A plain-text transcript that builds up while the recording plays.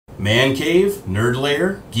Man cave, nerd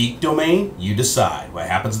lair, geek domain, you decide. What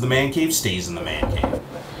happens in the man cave stays in the man cave.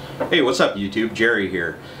 Hey, what's up YouTube? Jerry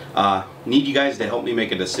here. Need you guys to help me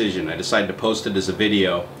make a decision. I decided to post it as a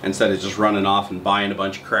video instead of just running off and buying a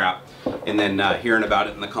bunch of crap and then hearing about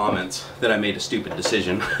it in the comments that I made a stupid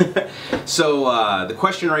decision. So the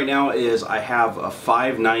question right now is, I have a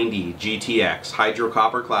 590 GTX hydro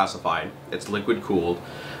copper classified. It's liquid cooled.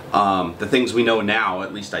 The things we know now,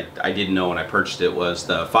 at least I didn't know when I purchased it, was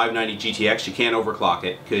the 590 GTX, you can't overclock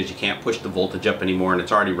it because you can't push the voltage up anymore, and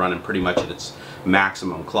it's already running pretty much at its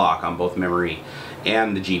maximum clock on both memory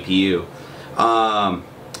and the GPU.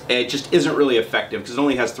 It just isn't really effective because it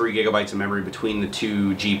only has 3 gigabytes of memory between the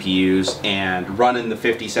two GPUs, and running the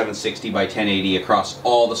 5760 by 1080 across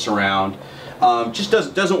all the surround just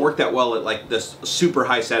doesn't work that well at like this super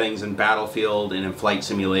high settings in Battlefield and in Flight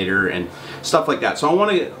Simulator and stuff like that. So I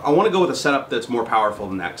want to go with a setup that's more powerful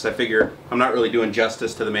than that, because I figure I'm not really doing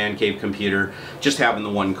justice to the man cave computer just having the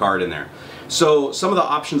one card in there. So some of the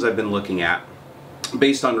options I've been looking at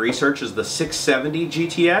based on research is the 670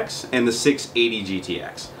 GTX and the 680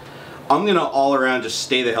 GTX. I'm gonna all around just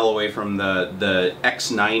stay the hell away from the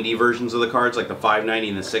X90 versions of the cards, like the 590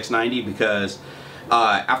 and the 690, because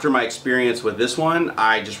after my experience with this one,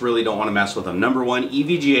 I just really don't want to mess with them. Number one,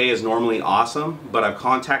 EVGA is normally awesome, but I've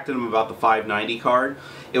contacted them about the 590 card.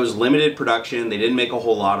 It was limited production. They didn't make a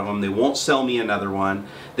whole lot of them. They won't sell me another one.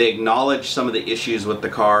 They acknowledge some of the issues with the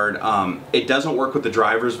card. It doesn't work with the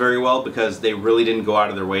drivers very well because they really didn't go out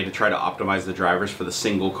of their way to try to optimize the drivers for the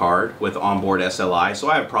single card with onboard SLI. So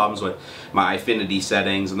I have problems with my affinity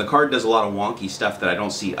settings, and the card does a lot of wonky stuff that I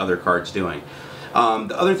don't see other cards doing.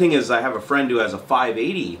 The other thing is, I have a friend who has a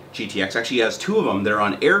 580 GTX. Actually, he has two of them. They're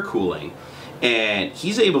on air cooling, and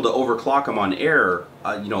he's able to overclock them on air,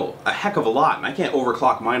 you know, a heck of a lot. And I can't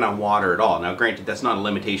overclock mine on water at all. Now, granted, that's not a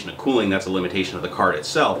limitation of cooling. That's a limitation of the card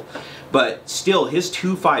itself. But still, his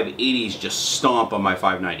two 580s just stomp on my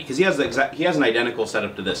 590 because he has an identical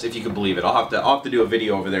setup to this, if you can believe it. I'll have to do a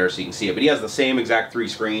video over there so you can see it. But he has the same exact 3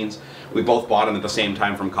 screens. We both bought them at the same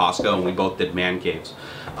time from Costco, and we both did man caves.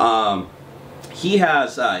 He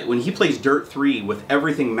has, when he plays Dirt 3 with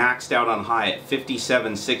everything maxed out on high at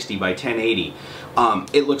 5760 by 1080,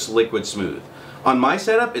 it looks liquid smooth. On my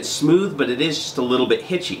setup, it's smooth, but it is just a little bit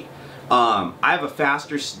hitchy. I have a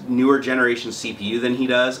faster, newer generation CPU than he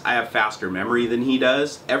does. I have faster memory than he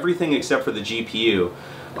does. Everything except for the GPU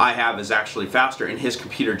I have is actually faster, and his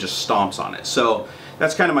computer just stomps on it. So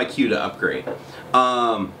that's kind of my cue to upgrade.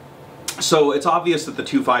 So it's obvious that the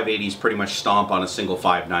two 580s pretty much stomp on a single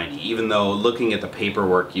 590, even though looking at the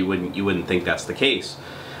paperwork you wouldn't think that's the case.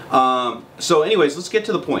 So anyways, let's get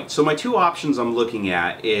to the point. So my two options I'm looking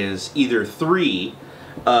at is either 3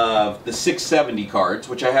 of the 670 cards,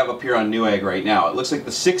 which I have up here on Newegg right now. It looks like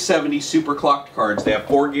the 670 Superclocked cards. They have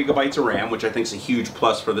 4 gigabytes of RAM, which I think is a huge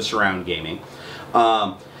plus for the surround gaming.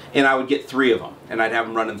 And I would get 3 of them, and I'd have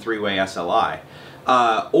them running 3-way SLI.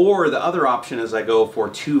 Or the other option is I go for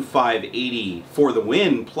 2 580 for the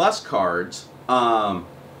win plus cards,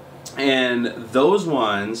 and those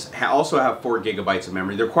ones also have 4 gigabytes of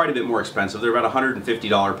memory. They're quite a bit more expensive. They're about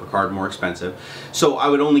 $150 per card more expensive. So I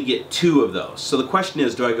would only get 2 of those. So the question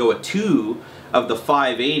is, do I go with 2 of the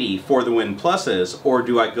 580 for the win pluses, or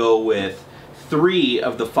do I go with 3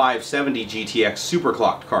 of the 570 GTX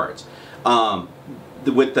Superclocked cards?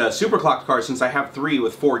 With the Superclocked card, since I have 3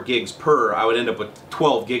 with 4 gigs per, I would end up with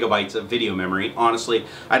 12 gigabytes of video memory. Honestly,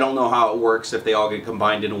 I don't know how it works if they all get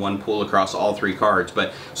combined into one pool across all 3 cards.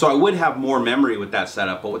 But so I would have more memory with that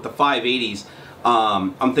setup. But with the 580s,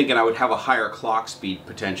 I'm thinking I would have a higher clock speed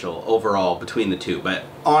potential overall between the two. But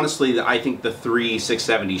honestly, I think the 3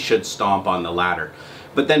 670s should stomp on the latter.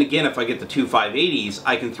 But then again, if I get the 2 580s,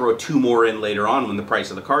 I can throw 2 more in later on when the price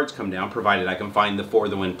of the cards come down, provided I can find the For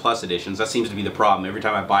the Win Plus editions. That seems to be the problem. Every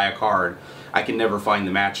time I buy a card, I can never find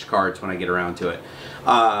the matched cards when I get around to it.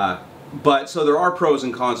 But so there are pros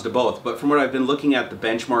and cons to both. But from what I've been looking at the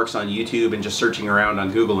benchmarks on YouTube and just searching around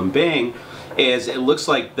on Google and Bing, is it looks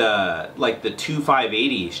like the 2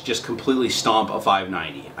 580s just completely stomp a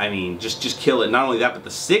 590. I mean, just kill it. Not only that, but the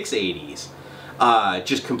 680s.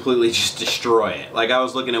 Just completely just destroy it. Like, I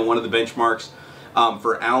was looking at one of the benchmarks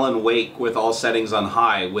for Alan Wake with all settings on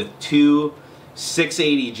high with 2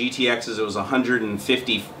 680 GTXs. It was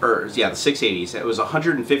 150, or yeah, the 680s. It was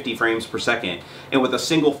 150 frames per second, and with a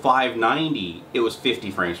single 590, it was 50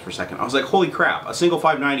 frames per second. I was like, holy crap! A single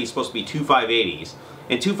 590 is supposed to be 2 580s,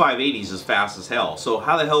 and 2 580s is fast as hell. So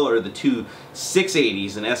how the hell are the 2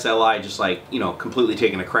 680s and SLI just like, you know, completely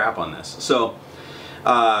taking a crap on this? So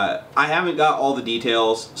I haven't got all the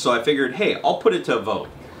details, so I figured, hey, I'll put it to a vote.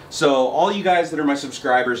 So all you guys that are my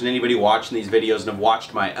subscribers and anybody watching these videos and have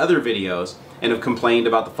watched my other videos and have complained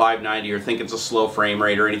about the 590 or think it's a slow frame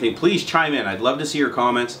rate or anything, please chime in. I'd love to see your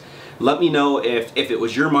comments. Let me know if it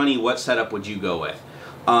was your money, what setup would you go with?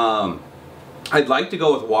 I'd like to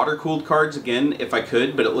go with water-cooled cards again if I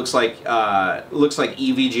could, but it looks like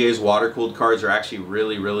EVGA's water-cooled cards are actually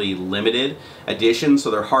really limited edition, so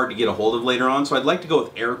they're hard to get a hold of later on. So I'd like to go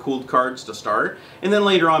with air-cooled cards to start, and then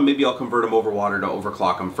later on maybe I'll convert them over water to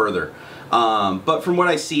overclock them further. But from what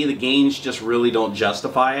I see, the gains just really don't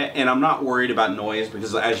justify it, and I'm not worried about noise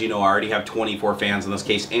because, as you know, I already have 24 fans in this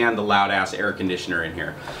case and the loud-ass air conditioner in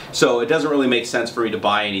here. So it doesn't really make sense for me to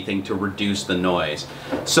buy anything to reduce the noise.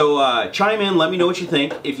 So chime in, let me know what you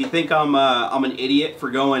think. If you think I'm an idiot for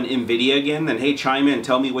going NVIDIA again, then hey, chime in,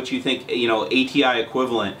 tell me what you think, you know, ATI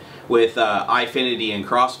equivalent with iFinity and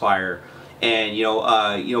Crossfire. And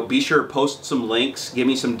be sure to post some links, give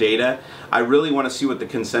me some data. I really want to see what the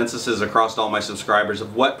consensus is across all my subscribers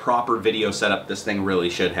of what proper video setup this thing really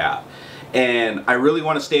should have. And I really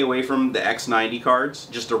want to stay away from the X90 cards,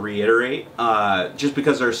 just to reiterate, just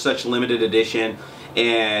because they're such limited edition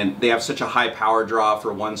and they have such a high power draw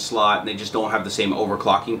for one slot and they just don't have the same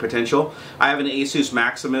overclocking potential. I have an Asus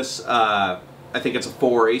Maximus, I think it's a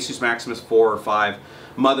Asus Maximus 4 or 5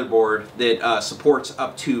 motherboard that supports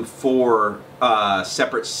up to 4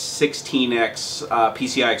 separate 16x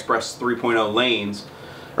PCI Express 3.0 lanes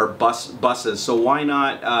or buses. So why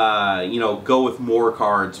not go with more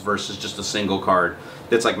cards versus just a single card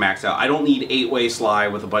that's like maxed out. I don't need 8-way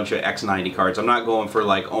SLI with a bunch of X90 cards. I'm not going for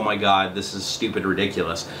like, oh my god, this is stupid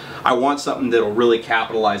ridiculous. I want something that'll really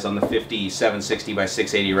capitalize on the 5760 by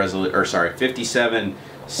 680 resolution, or sorry,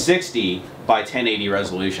 5760 by 1080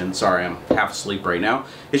 resolution. Sorry, I'm half asleep right now.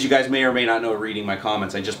 As you guys may or may not know, reading my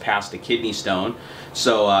comments, I just passed a kidney stone.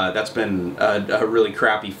 So that's been a really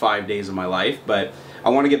crappy 5 days of my life. But I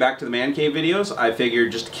want to get back to the man cave videos. I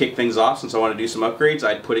figured just to kick things off, since I want to do some upgrades,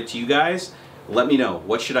 I'd put it to you guys. Let me know,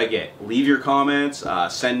 what should I get? Leave your comments,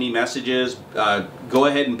 send me messages, go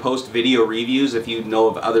ahead and post video reviews if you know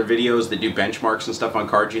of other videos that do benchmarks and stuff on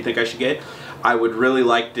cards you think I should get. I would really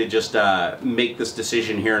like to just make this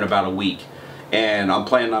decision here in about a week. And I'm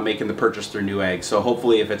planning on making the purchase through Newegg. So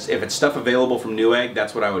hopefully if it's stuff available from Newegg,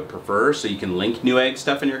 that's what I would prefer. So you can link Newegg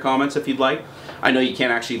stuff in your comments if you'd like. I know you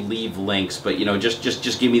can't actually leave links, but you know,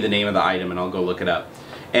 just give me the name of the item and I'll go look it up.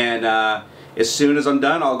 And as soon as I'm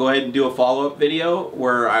done, I'll go ahead and do a follow-up video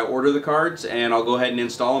where I order the cards and I'll go ahead and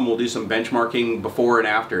install them. We'll do some benchmarking before and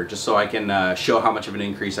after, just so I can show how much of an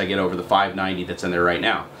increase I get over the 590 that's in there right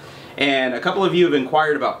now. And a couple of you have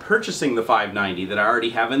inquired about purchasing the 590 that I already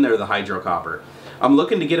have in there, the hydro copper. I'm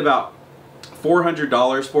looking to get about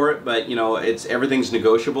 $400 for it, but you know, everything's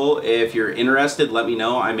negotiable. If you're interested, let me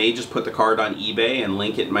know. I may just put the card on eBay and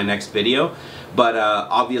link it in my next video, but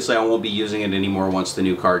obviously I won't be using it anymore once the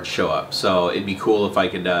new cards show up. So it'd be cool if I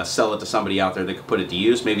could sell it to somebody out there that could put it to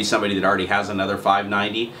use. Maybe somebody that already has another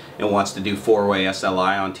 590 and wants to do 4-way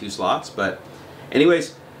SLI on 2 slots. But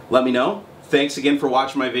anyways, let me know. Thanks again for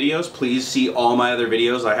watching my videos. Please see all my other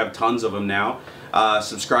videos. I have tons of them now.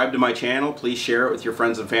 Subscribe to my channel. Please share it with your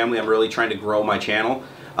friends and family. I'm really trying to grow my channel.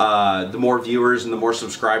 The more viewers and the more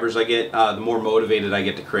subscribers I get, the more motivated I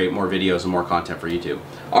get to create more videos and more content for YouTube.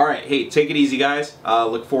 Alright, hey, take it easy guys.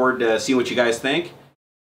 Look forward to seeing what you guys think.